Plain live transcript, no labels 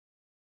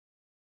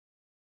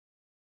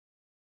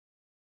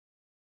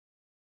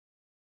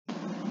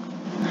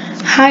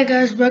Hi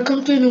guys,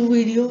 welcome to a new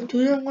video.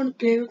 Today I'm going to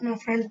play with my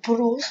friend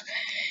Puros.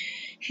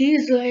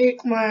 He's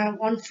like my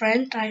one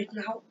friend right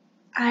now.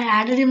 I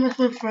added him as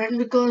my friend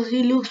because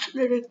he looks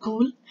really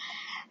cool,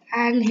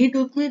 and he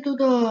took me to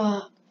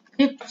the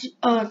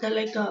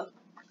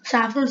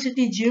Saffron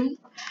City gym.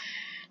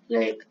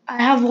 Like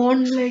I have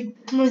won like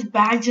this much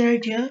badge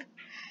right here.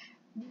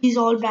 These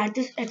all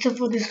badges except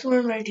for this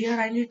one right here.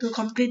 I need to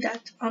complete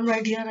that. I'm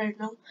right here right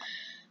now.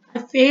 I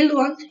failed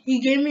once. He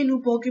gave me a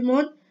new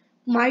Pokemon,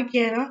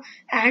 Mytiana,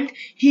 and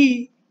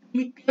he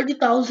gave me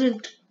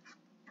 30,000.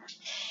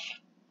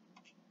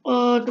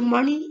 The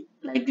money,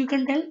 like you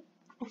can tell,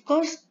 of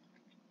course.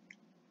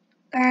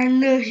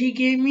 And he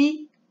gave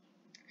me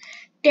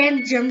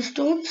 10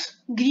 gemstones,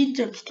 green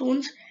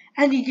gemstones,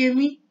 and he gave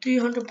me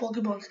 300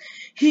 Pokeballs.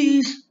 He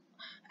is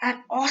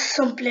an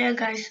awesome player,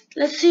 guys.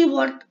 Let's see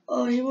what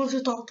he wants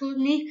to talk to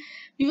me.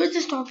 We were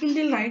just talking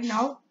till right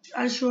now.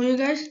 I'll show you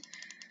guys.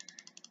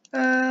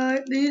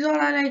 These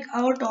are like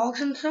our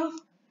talks and stuff.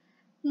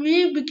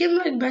 We became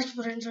like best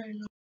friends right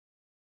now.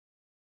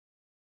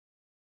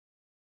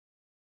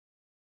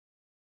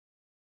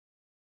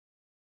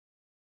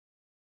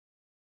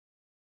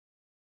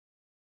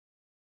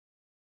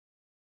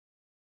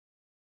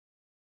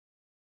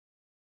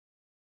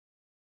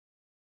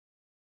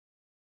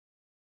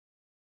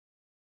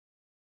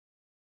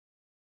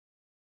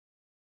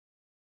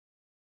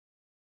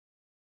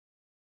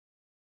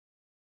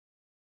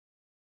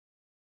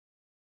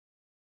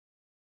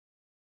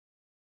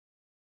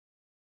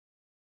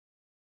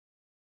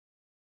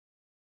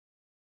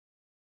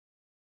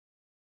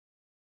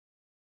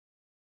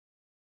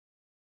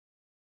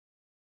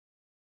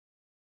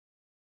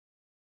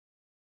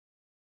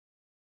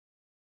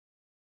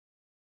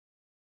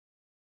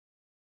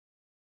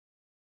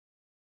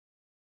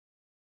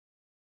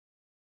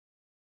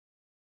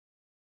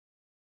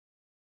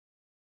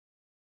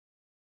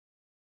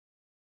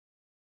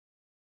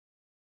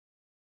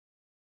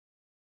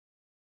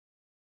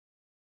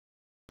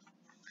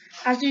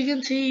 As you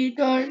can see, it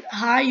told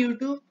hi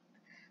YouTube,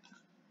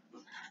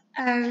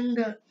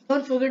 and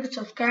don't forget to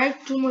subscribe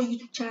to my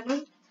YouTube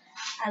channel,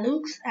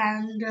 Alux,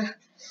 and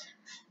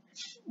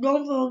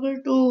don't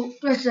forget to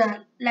press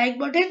the like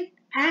button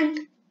and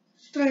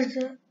press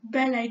the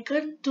bell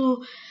icon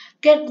to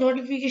get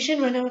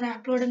notification whenever I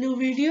upload a new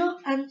video.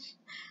 And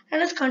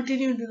let's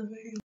continue into the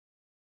video.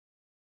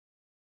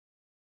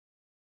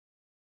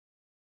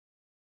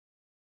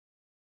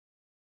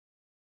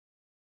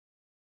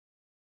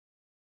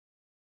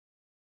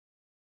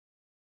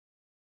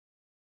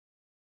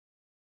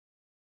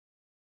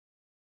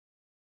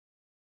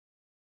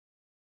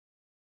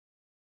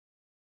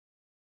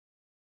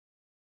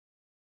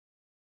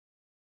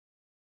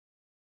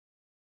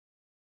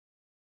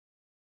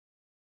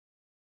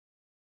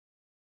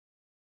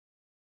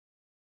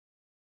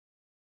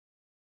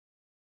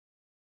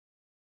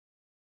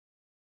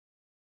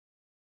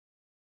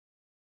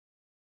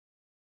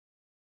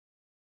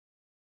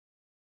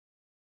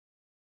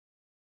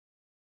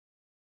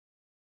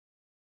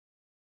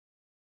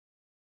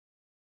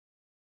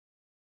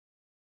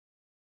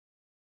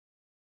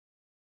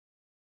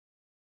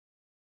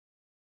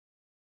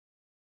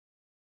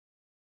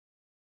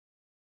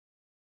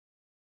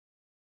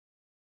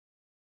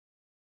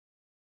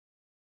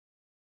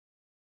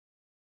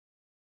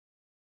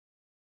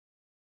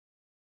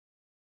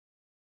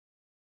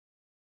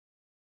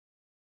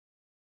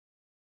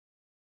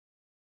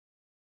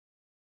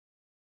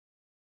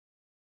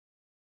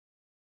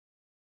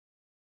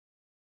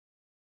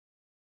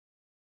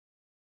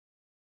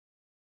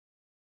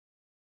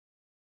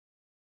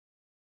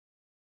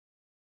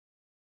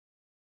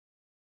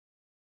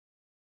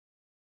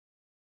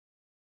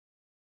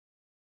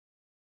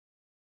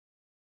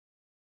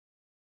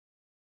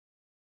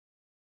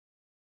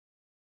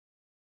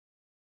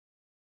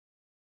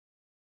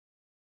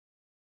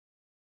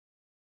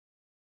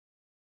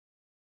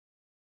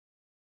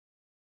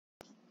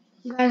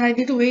 Guys, I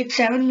need to wait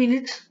 7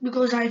 minutes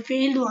because I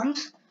failed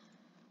once.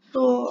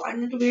 So I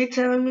need to wait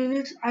 7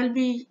 minutes. I'll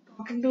be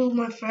talking to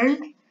my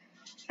friend,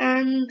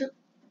 and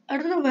I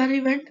don't know where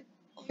he went.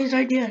 He's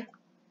right here.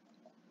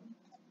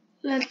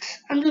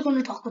 I'm just going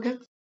to talk with him.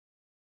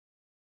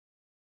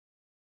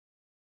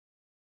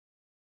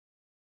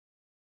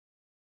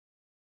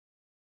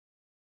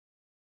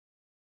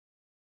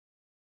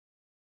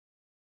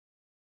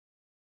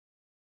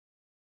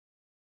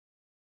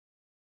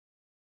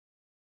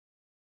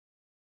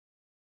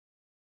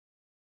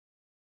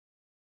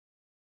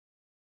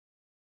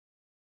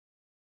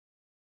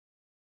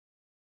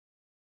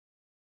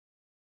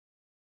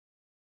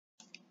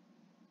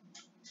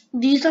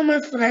 These are my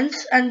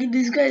friends, and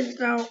this guy is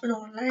now in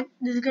online.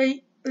 This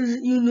guy is,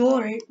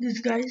 right? This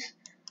guys.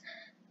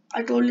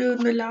 I told you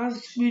in the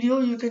last video,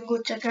 you can go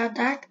check out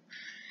that.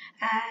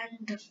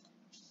 And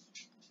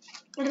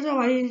I don't know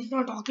why he's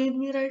not talking with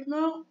me right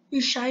now.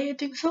 He's shy, I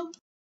think so.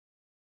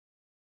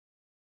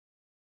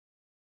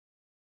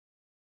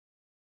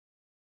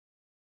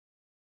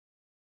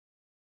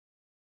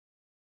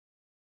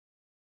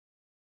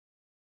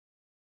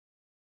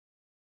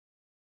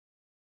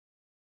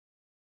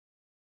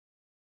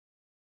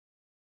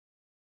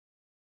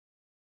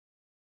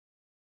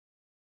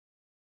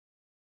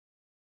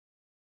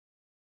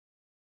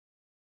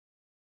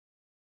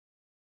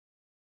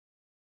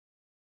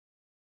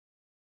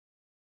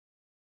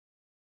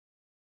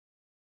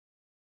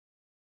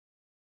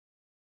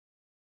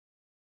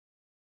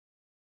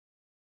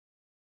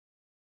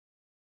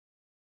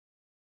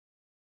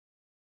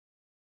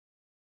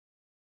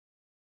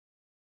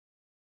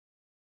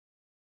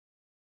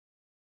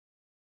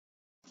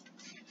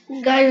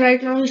 Guy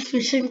right now is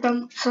fixing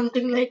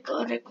something like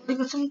a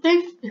recording or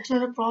something. It's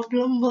not a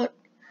problem, but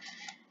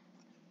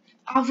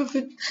after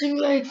fixing,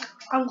 like,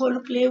 I'm going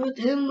to play with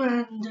him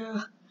and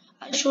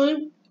I show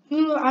him.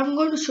 I'm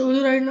going to show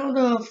you right now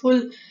the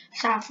full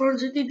Saffron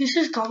City. This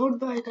is covered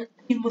by the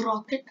Team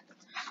Rocket.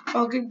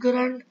 Rocket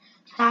Grand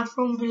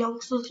Saffron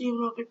belongs to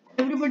Team Rocket.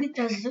 Everybody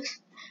does this.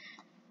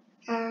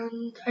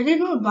 And I need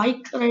my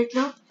bike right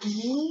now.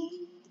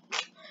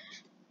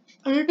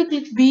 I need to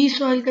click B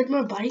so I'll get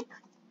my bike,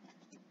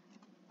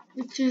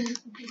 which is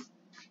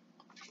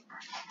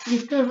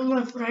gifted from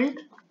my friend.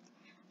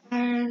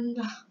 And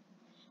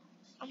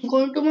I'm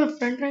going to my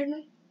friend right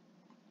now.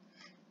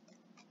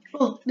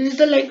 Oh, this is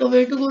the like a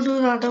way to go to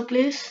another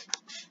place.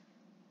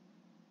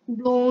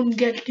 Don't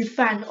get the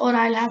fan or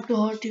I'll have to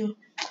hurt you.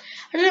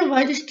 I don't know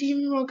why this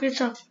Team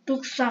Rocket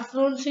took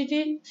Saffron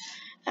City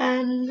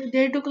and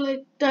they took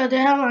like they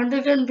have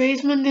underground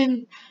basement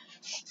in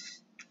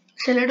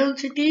Celadon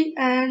City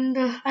and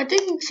I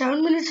think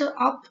 7 minutes are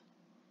up.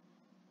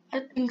 I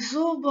think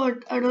so,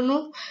 but I don't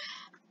know.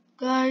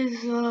 Guys,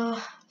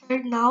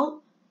 right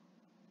now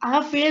I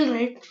have failed,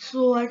 right?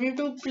 So I need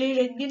to play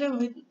again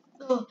with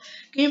the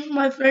game.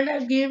 My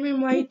friend gave me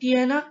my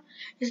Tiana.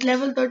 It's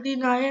level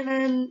 39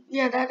 and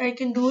yeah, that I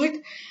can do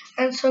it.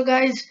 And so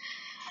guys,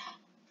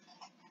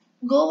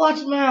 go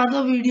watch my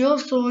other video.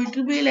 So it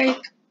will be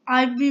like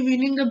I'll be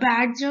winning the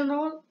badge and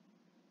all.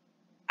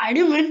 I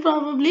didn't win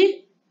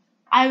probably.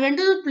 I went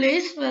to the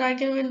place where I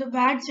can win the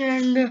badge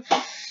and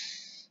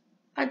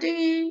I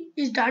think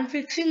he's done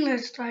fixing.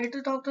 Let's try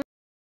to talk to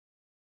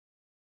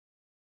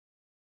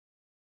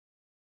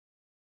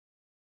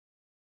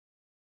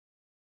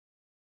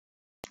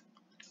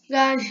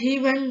guys. He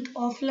went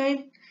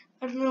offline.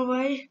 I don't know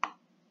why.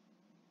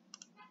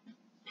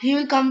 He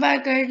will come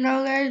back right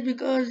now, guys,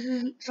 because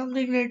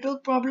something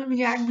network problem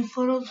he had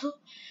before also.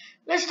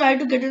 Let's try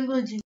to get into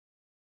the gym.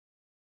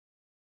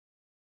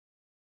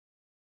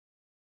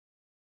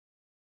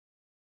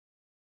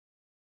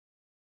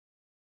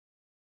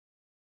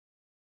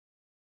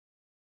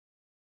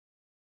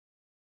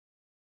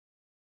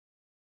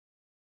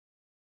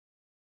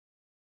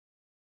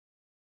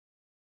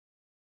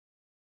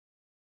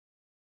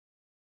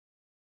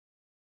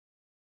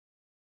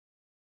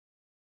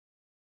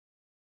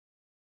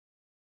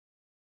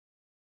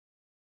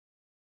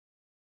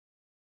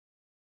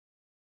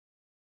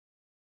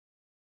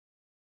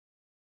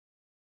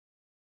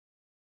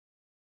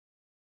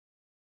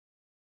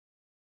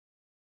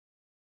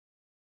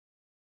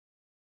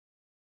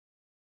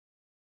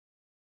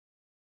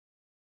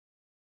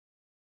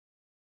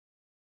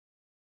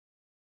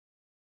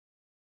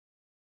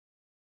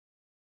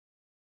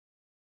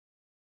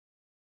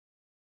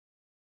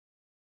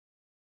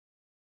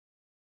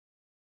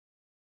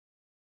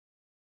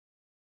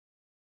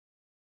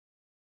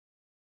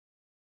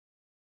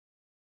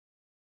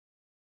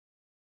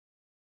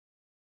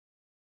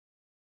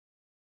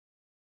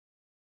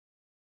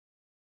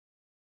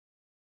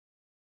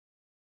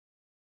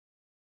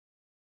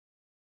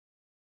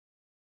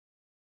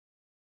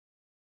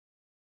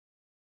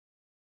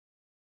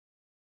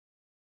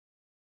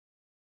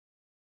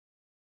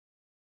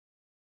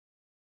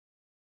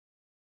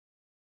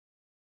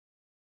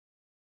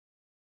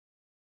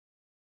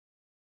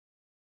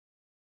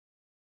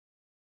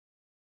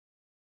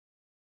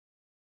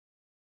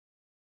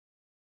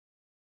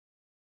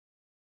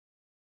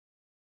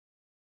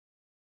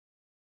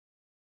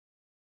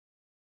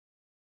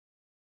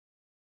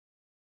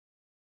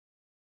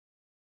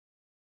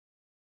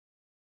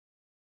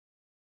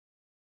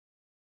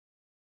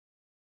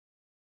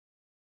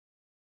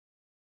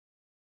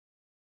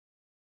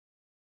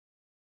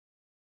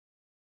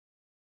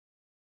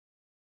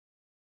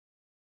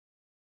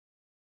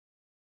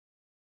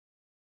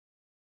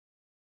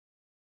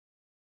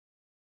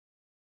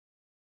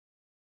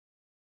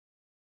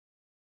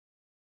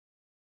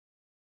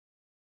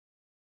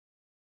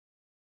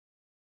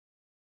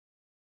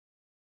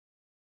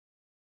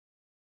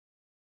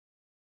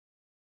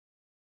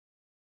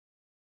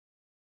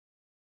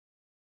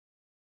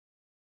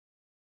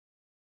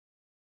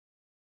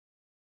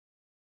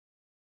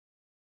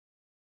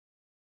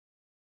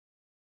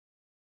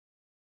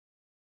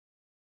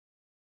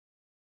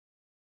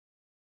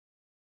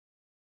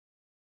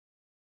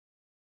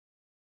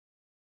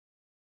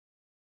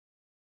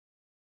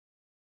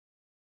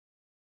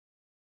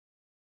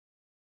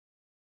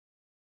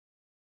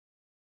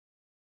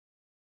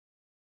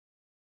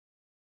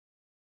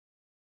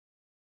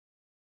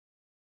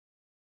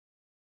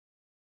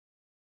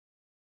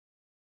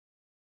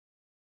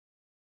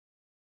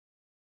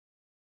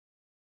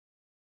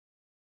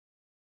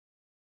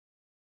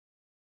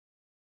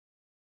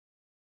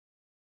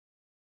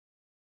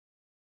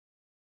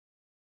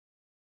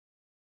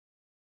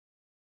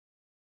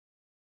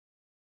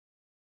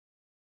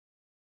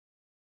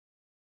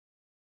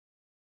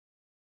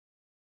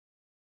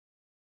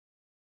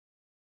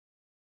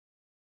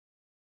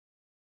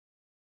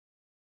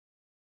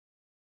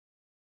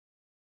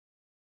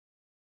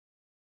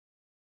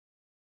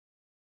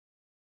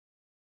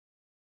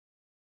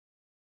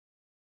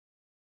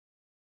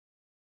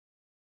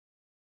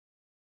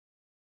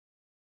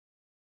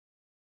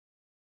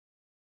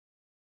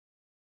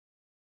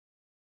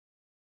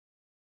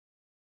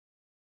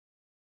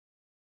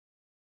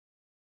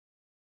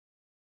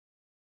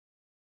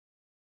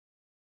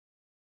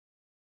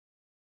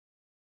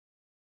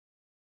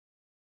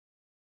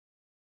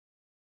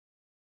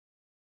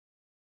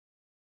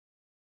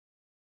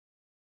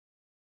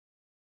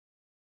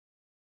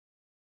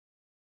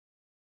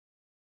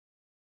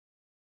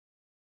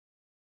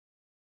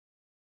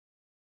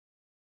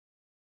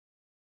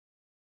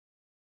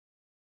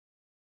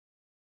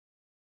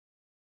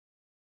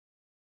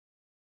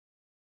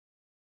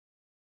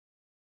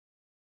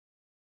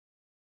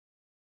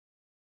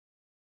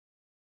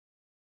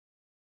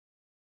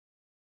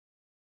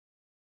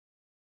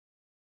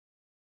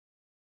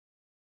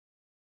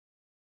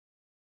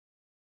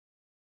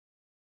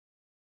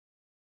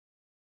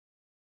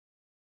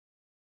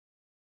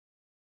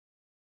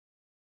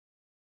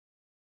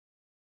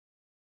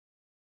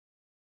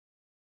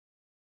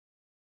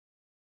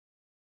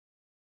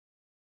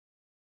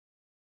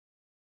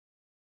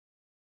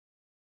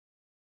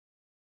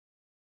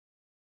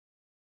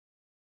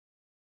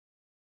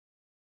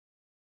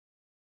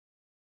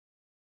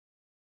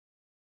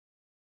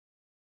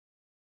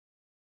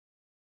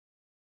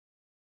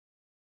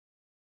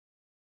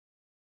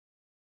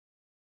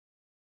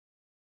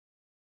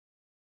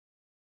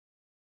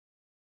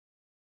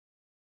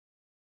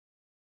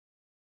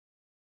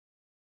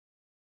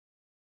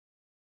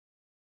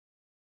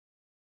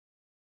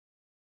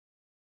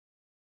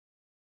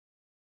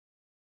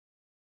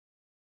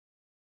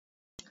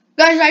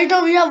 Guys, right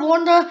now we have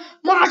won the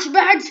March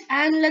badge,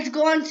 and let's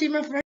go and see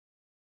my friend.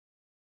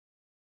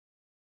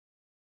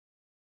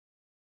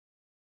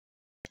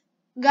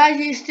 Guys,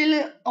 he's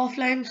still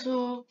offline,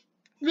 so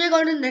we are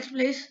going to the next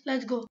place.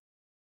 Let's go.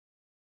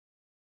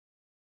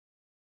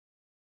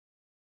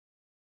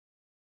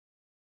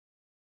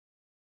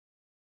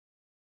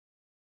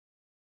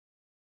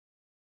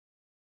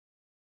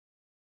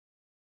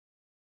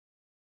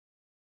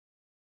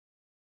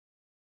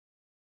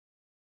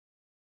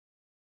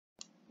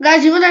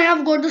 Guys, even I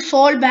have got the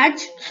Soul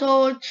badge,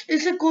 so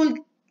it's a cool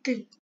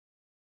thing.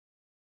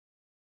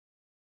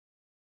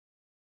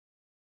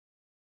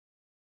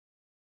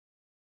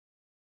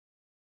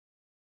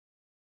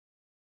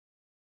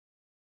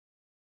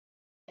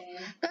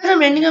 Guys,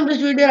 I'm ending up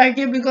this video right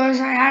here because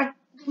I had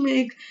to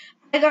make.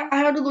 I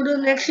have to go to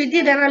the next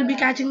city. Then I'll be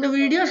catching the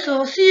video.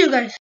 So see you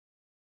guys.